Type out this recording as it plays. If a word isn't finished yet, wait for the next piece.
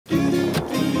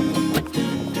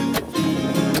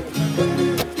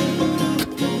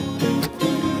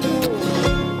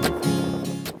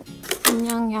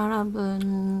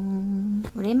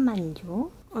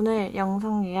오늘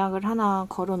영상 예약을 하나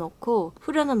걸어놓고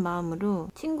후련한 마음으로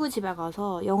친구 집에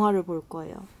가서 영화를 볼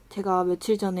거예요. 제가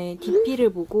며칠 전에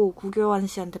DP를 보고 구교환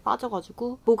씨한테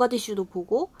빠져가지고 모가디슈도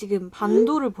보고 지금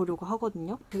반도를 보려고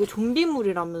하거든요. 되게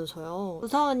좀비물이라면서요.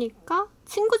 무서우니까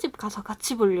친구 집 가서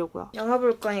같이 보려고요. 영화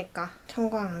볼 거니까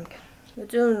참고하는 게.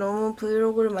 요즘 너무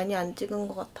브이로그를 많이 안 찍은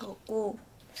것 같아갖고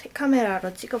새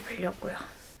카메라로 찍어보려고요.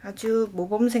 아주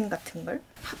모범생 같은걸?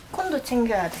 팝콘도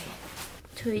챙겨야 돼.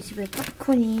 저희 집에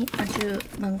팝콘이 아주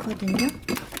많거든요.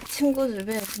 친구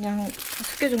집에 그냥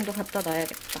 5개 정도 갖다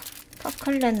놔야겠다.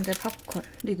 팝콘랜드 팝콘.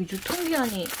 근데 이거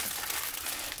유통기한이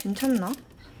괜찮나?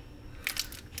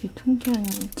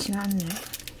 유통기한이 지났네.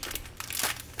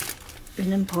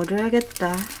 얘는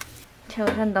버려야겠다. 제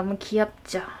우산 너무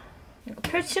귀엽죠? 이거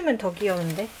펼치면 더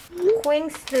귀여운데?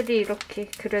 코행스들이 이렇게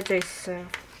그려져 있어요.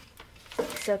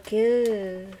 So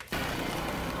cute.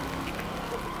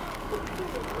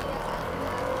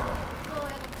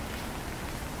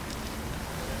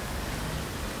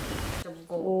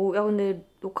 오, 야 근데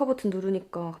녹화 버튼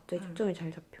누르니까 갑자기 초점이 잘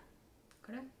잡혀.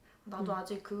 그래? 나도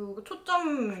아직 그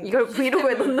초점 이걸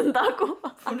브이로그에 넣는다고?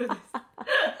 모르겠어.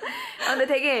 아 근데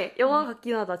되게 영화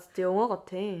같긴 하다. 진짜 영화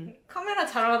같아. 카메라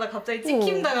잘하다 갑자기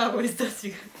찍힘 당하고 있어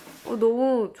지금.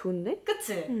 너무 좋은데?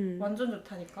 그치? 완전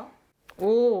좋다니까?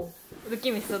 오,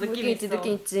 느낌 있어, 느낌 있어. 있지,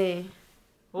 느낌 있지.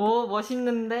 오,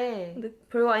 멋있는데.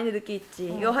 별거 아닌데 느낌 있지.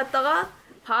 이거 했다가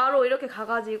바로 이렇게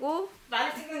가가지고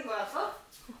날 찍는 거였어?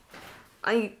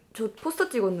 아니 저 포스터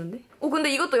찍었는데? 근데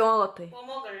이것도 영화 같아. 뭐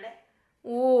먹을래?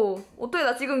 오, 어떻게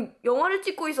나 지금 영화를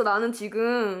찍고 있어. 나는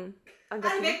지금.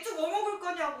 아니 맥주 뭐 먹을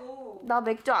거냐고. 나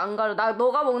맥주 안 가려. 나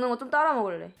너가 먹는 거 좀 따라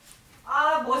먹을래.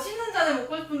 아, 멋있는 잔을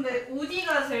먹고 싶은데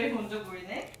우디가 제일 먼저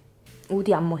보이네?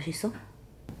 어디 안 멋있어?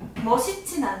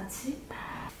 멋있진 않지?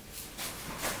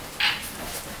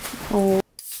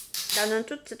 나는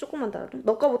쪼치 조금만 따라.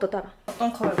 너 거부터 따라.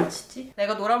 어떤 컵을 마시지?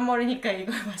 내가 노란 머리니까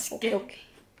이걸 마실게.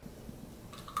 오케이.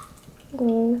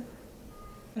 오.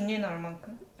 언니는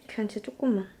얼만큼? 그냥 진짜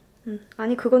조금만. 응.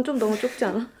 아니 그건 좀 너무 좁지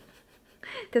않아?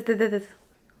 됐어.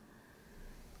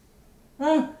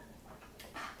 응.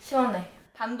 시원해.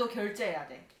 반도 결제해야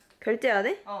돼. 결제해야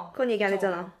돼? 그건 얘기 안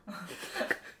했잖아.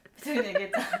 지금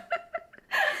얘기했잖아.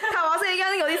 다 와서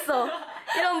얘기하는 게 어딨어.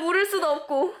 이런 물을 수도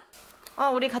없고. 아,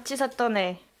 우리 같이 샀던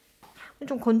애.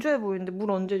 좀 건조해 보이는데 물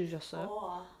언제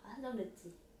주셨어요? 한 잔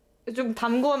됐지. 좀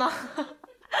담거나.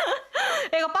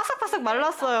 애가 바삭바삭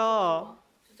말랐어요.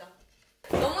 주자.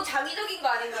 너무 자기적인 거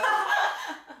아닌가요?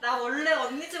 나 원래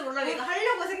언니 집 올라가 이거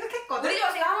하려고 생각했거든? 우리 집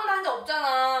와서 한 번도 한 적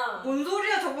없잖아. 뭔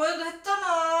소리야, 저번에도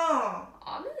했잖아.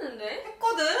 안 했는데?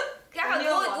 했거든? 약간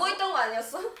누워있던 거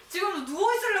아니었어? 지금도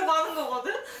누워있으려고 하는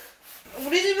거거든?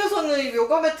 우리 집에서는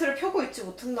요가 매트를 펴고 있지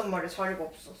못한단 말이야, 자리가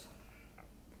없어서.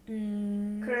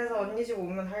 그래서 언니 집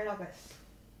오면 하려고 했어.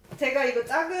 제가 이거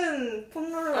작은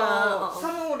폼롤러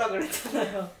사놓으라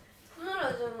그랬잖아요.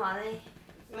 폼롤러 요즘 안 해.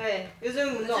 왜?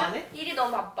 요즘 운동 안 해? 일이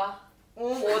너무 바빠.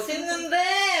 오,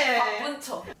 멋있는데? 바쁜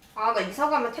척. 아, 나 이사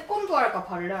가면 태권도 할까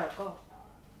발레 할까?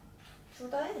 둘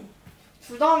다 해.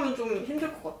 둘 다 하면 좀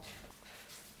힘들 것 같아.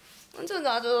 완전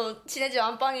아주 지네 집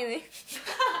안방이네.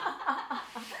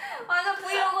 완전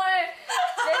브이로그를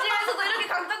내 집에서도 이렇게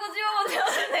각 잡고 찍어본 적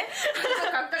없는데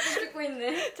완전 각 잡고 찍고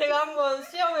있네. 제가 한번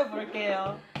시험해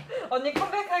볼게요. 언니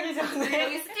컴백하기 전에.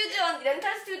 여기 스튜디오,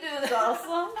 렌탈 스튜디오인 줄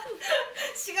알았어?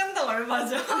 시간당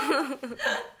얼마죠?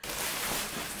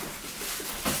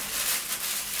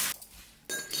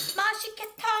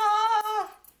 맛있겠다.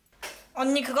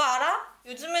 언니 그거 알아?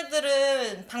 요즘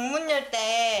애들은 방문 열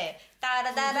때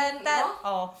따라다란따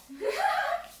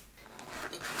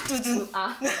두둔. 그거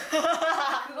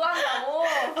한다고?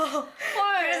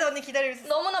 헐. 그래서 언니 기다리고 있었어.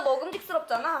 너무나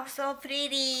먹음직스럽잖아. So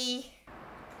pretty.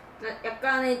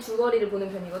 약간의 줄거리를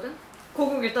보는 편이거든?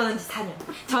 고국을 떠난 지 4년.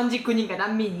 전직 군인과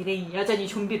난민 일행이 여전히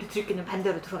좀비로 들끓는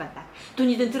반대로 들어간다.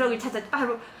 돈이 든 트럭을 찾아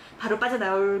바로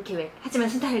빠져나올 계획. 하지만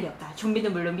순탄할 리 없다.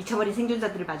 좀비는 물론 미쳐버린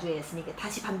생존자들을 마주해야 했으니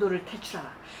다시 반도를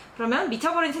탈출하라. 그러면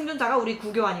미쳐버린 생존자가 우리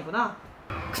구교환이구나.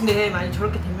 근데 만약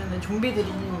저렇게 되면은 좀비들이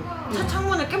차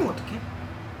창문을 깨면 어떡해?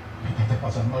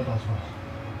 그때까지 한 말도 하지 마.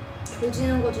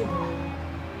 조지는 거지 뭐.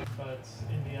 But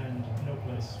in the end, no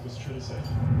place was truly safe.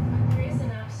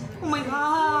 오 마이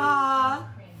갓.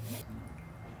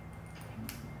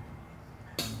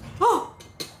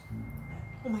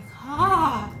 오 마이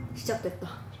갓. 시작됐다.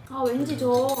 아 왠지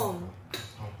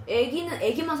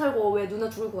애기만 살고 왜 누나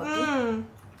죽을 것 같지?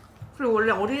 그리고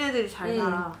원래 어린애들이 잘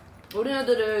살아.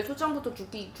 어린애들을 초창부터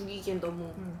죽이기엔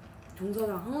너무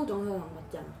한국 정서랑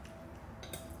맞지 않아.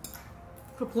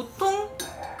 그리고 보통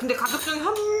근데 가족 중에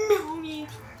한 명이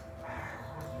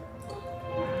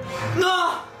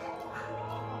나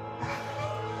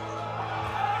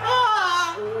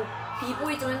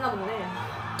닭고기 좀 했나 본데.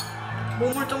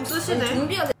 몸을 좀 쓰시네.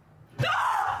 준비가 돼.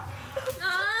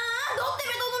 너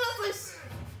때문에 또 놀랐어.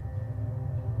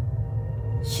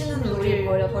 신은 우리를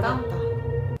버렸다.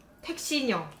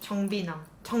 택시녀 정비남.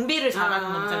 정비를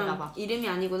잘하는 남자인가 봐. 이름이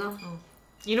아니구나.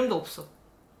 이름도 없어.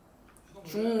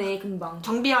 죽네 금방.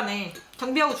 정비하네.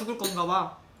 정비하고 죽을 건가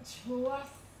봐.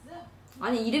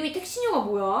 아니 이름이 택시녀가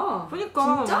뭐야?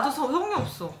 그러니까 진짜? 완전 성이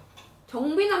없어.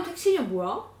 정비남 택시녀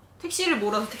뭐야? 택시를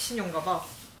몰아서 택시녀인가 봐.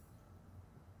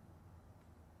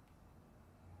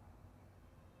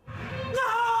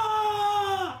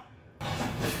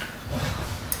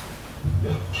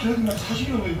 기억나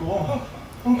사실이야 이거.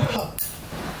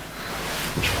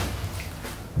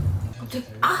 갑자기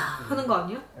하는 거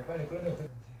아니야? 빨리 끌어내.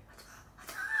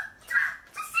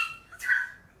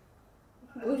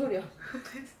 뭔 소리야?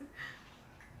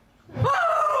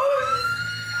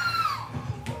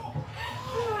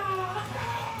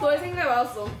 너의 생각이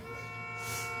많았어. 진짜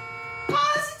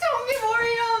언니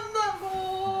머리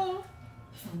한다고.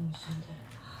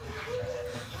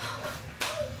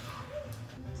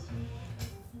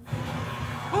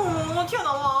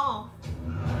 튀어나와.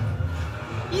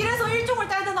 이래서 일종을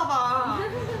따야 되나봐.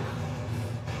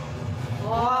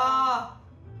 와.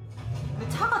 근데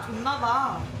차가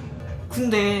좋나봐.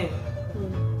 근데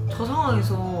저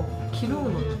상황에서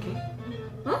기름은 어떡해?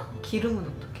 응? 기름은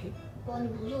어떡해? 많이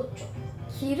무서웠죠.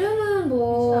 기름은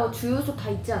뭐 주유소 다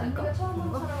있지 않을까?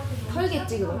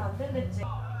 털겠지 그거.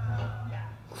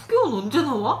 구경은 언제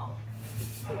나와?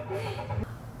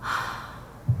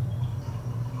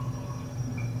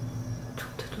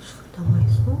 저때도 술이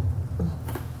남아있어?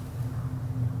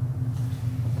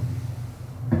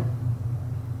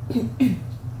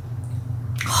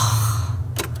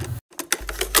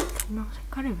 조명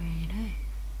색깔이 왜 이래?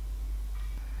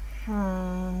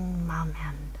 마음에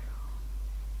안 들어.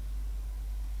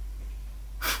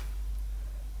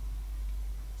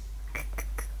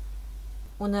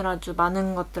 오늘 아주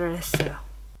많은 것들을 했어요.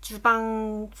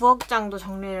 주방 부엌장도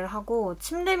정리를 하고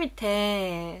침대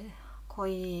밑에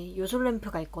거의 요술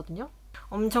램프가 있거든요.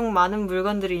 엄청 많은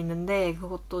물건들이 있는데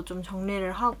그것도 좀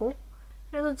정리를 하고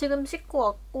그래서 지금 씻고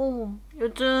왔고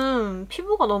요즘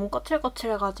피부가 너무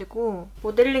거칠거칠해가지고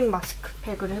모델링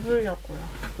마스크팩을 해보려고요.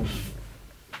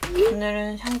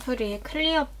 오늘은 샹프리의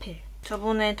클리어필.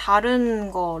 저번에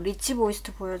다른 거 리치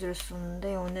보이스트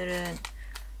보여드렸었는데 오늘은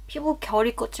피부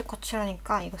결이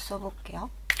거칠거칠하니까 이거 써볼게요.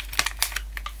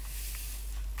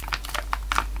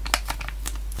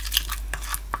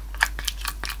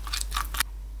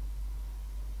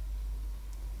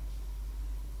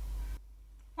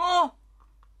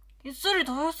 입술이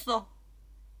더했어.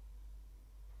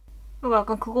 이거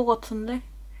약간 그거 같은데?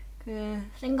 그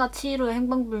센과 치히로의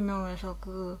행방불명에서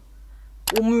그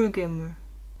오물괴물.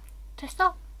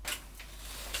 됐어?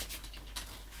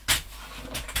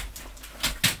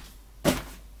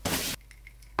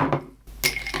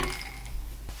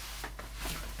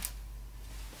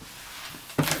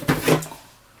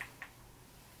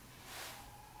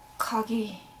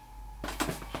 각이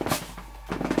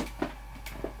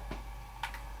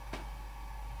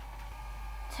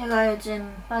제가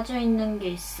요즘 빠져있는 게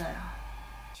있어요.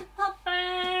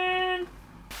 슈퍼밴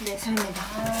내설입니다.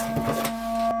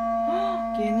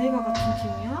 얘네가 같은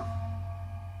팀이야?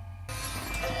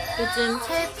 요즘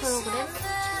최애 프로그램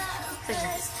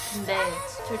슈퍼밴. 근데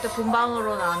절대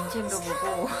본방으로는 안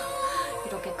챙겨보고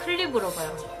이렇게 클립으로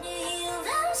봐요.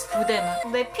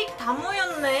 무대만. 내 픽 다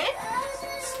모였네?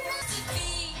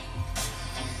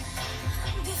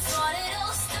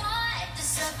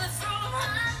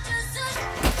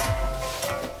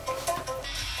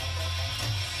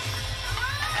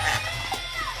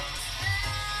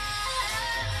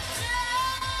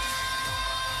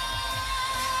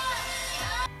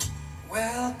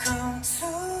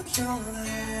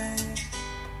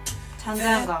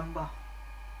 잔잔한 거 안 봐.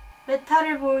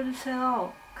 메탈을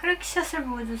보여주세요. 크랙샷을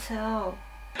보여주세요.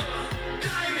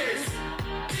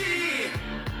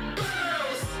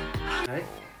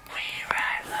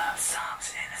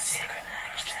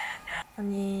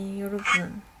 아니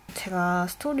여러분, 제가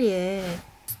스토리에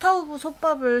스타우브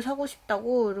솥밥을 사고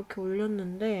싶다고 이렇게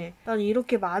올렸는데 난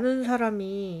이렇게 많은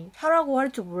사람이 사라고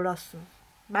할 줄 몰랐어.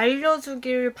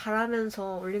 말려주길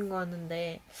바라면서 올린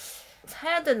거였는데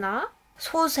사야 되나?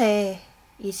 솥에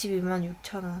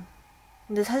 226,000원.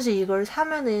 근데 사실 이걸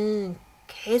사면은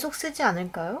계속 쓰지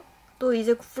않을까요? 또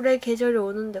이제 굴의 계절이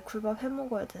오는데 굴밥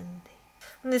해먹어야 되는데.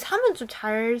 근데 사면 좀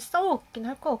잘 써먹긴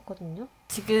할 것 같거든요.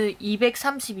 지금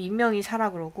 232명이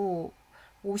사라 그러고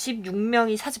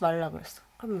 56명이 사지 말라 그랬어.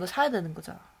 그럼 이거 사야 되는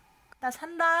거잖아. 나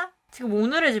산다. 지금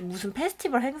오늘은 무슨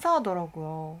페스티벌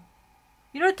행사하더라고요.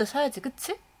 이럴 때 사야지,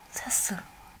 그치? 샀어.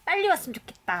 빨리 왔으면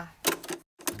좋겠다.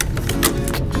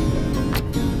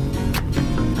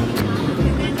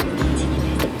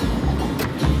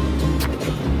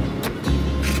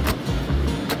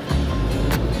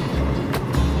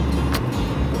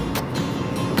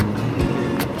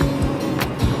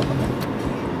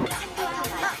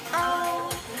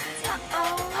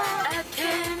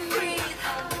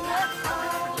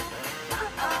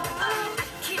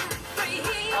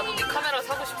 나도 네 카메라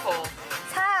사고 싶어.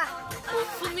 사!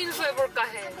 손민수 해볼까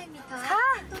해. 사!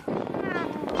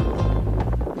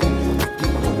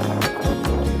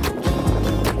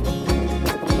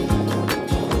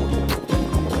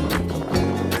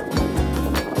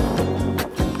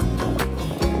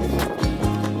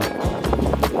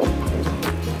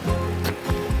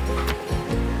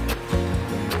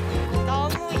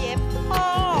 너무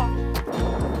예뻐.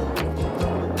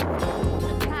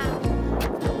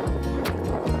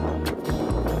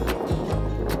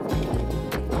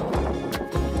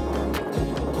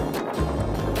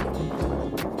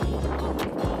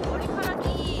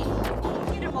 머리카락이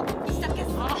고기를 먹기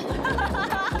시작했어.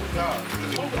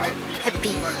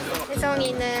 해피.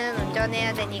 혜성이는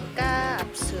운전해야 되니까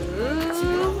압수.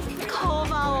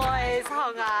 고마워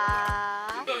혜성아.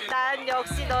 난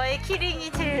역시 너의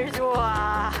키링이 제일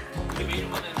좋아.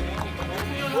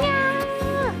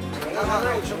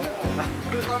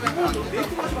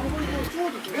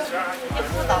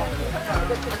 예쁘다.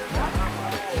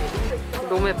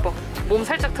 너무 예뻐. 몸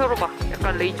살짝 틀어봐.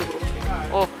 약간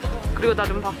레이쪽으로. 그리고 나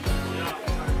좀 봐.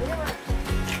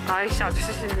 아이씨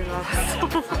아저씨 나왔어.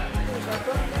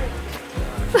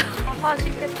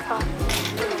 맛있겠다.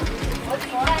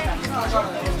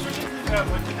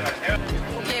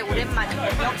 이게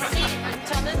오랜만이야. 역시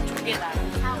인천은 조개다.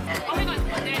 커피가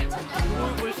있는데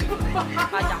볼수 있어.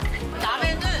 맞아.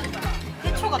 남해는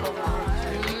해초가 너무 많아.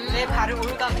 내 발을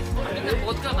올가매. 근데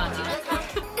뭐가 나지?